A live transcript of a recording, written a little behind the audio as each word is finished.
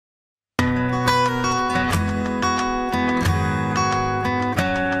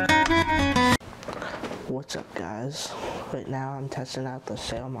guys, right now I'm testing out the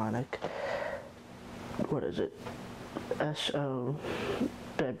Saramonic, what is it,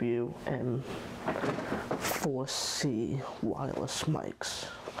 SR-WM4C wireless mics.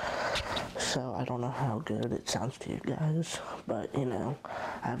 So I don't know how good it sounds to you guys, but you know,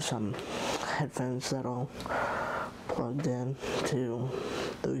 I have some headphones that are plugged in to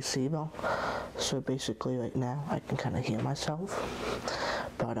the receiver, so basically right now I can kind of hear myself,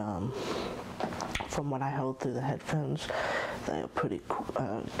 but from what I heard through the headphones, they are pretty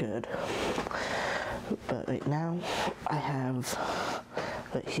good. But right now I have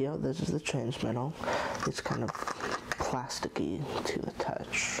right here, this is the transmitter. It's kind of plasticky to the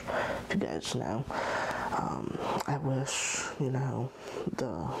touch, if you guys know. I wish, you know,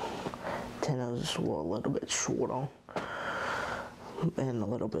 the antennas were a little bit shorter and a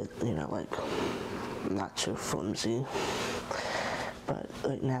little bit, you know, like not so flimsy. But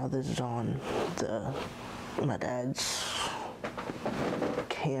right now this is on my dad's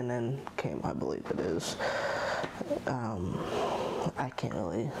Canon camera, I believe it is. I can't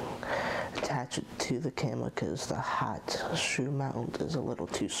really attach it to the camera because the hot shoe mount is a little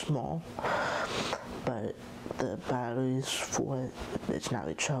too small, but the batteries for it, it's not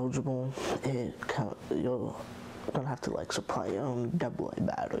rechargeable. You're gonna have to like supply your own AA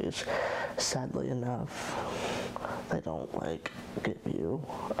batteries. Sadly enough, they don't like give you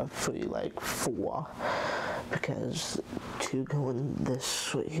a free like 4, because 2 go in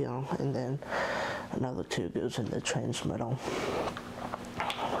this right here and then another 2 goes in the transmitter.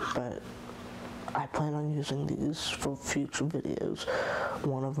 But I plan on using these for future videos.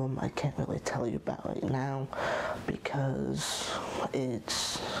 One of them I can't really tell you about right now because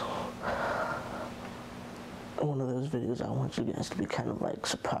it's one of those videos I want you guys to be kind of like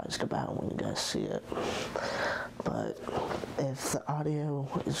surprised about when you guys see it. But if the audio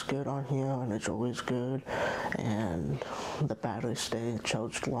is good on here, and it's always good, and the battery stays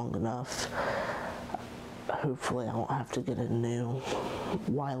charged long enough, hopefully I won't have to get a new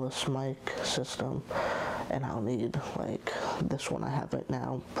wireless mic system, and I'll need like this one I have right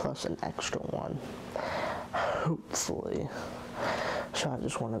now plus an extra one, hopefully. So I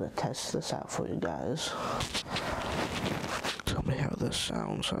just wanted to test this out for you guys. Tell me how this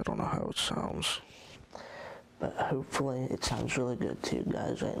sounds. I don't know how it sounds, but hopefully it sounds really good to you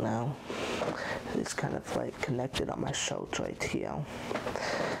guys right now. It's kind of like connected on my shirt right here,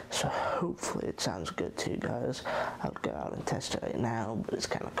 so hopefully it sounds good to you guys. I'll go out and test it right now, but it's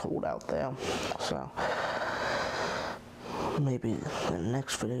kind of cold out there, so maybe in the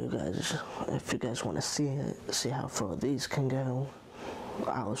next video, guys, if you guys want to see how far these can go,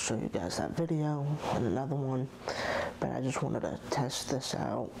 I'll show you guys that video and another one. But I just wanted to test this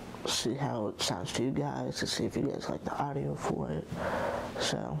out, see how it sounds to you guys, to see if you guys like the audio for it.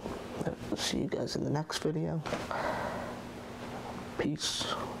 So I'll see you guys in the next video. Peace.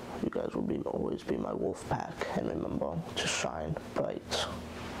 You guys will always be my wolf pack, and remember to shine bright.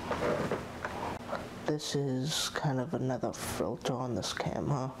 This is kind of another filter on this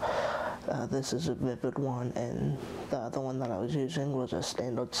camera. This is a vivid one, and the other one that I was using was a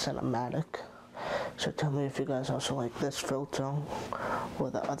standard cinematic. So tell me if you guys also like this filter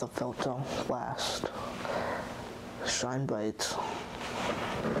or the other filter last. Shine bright.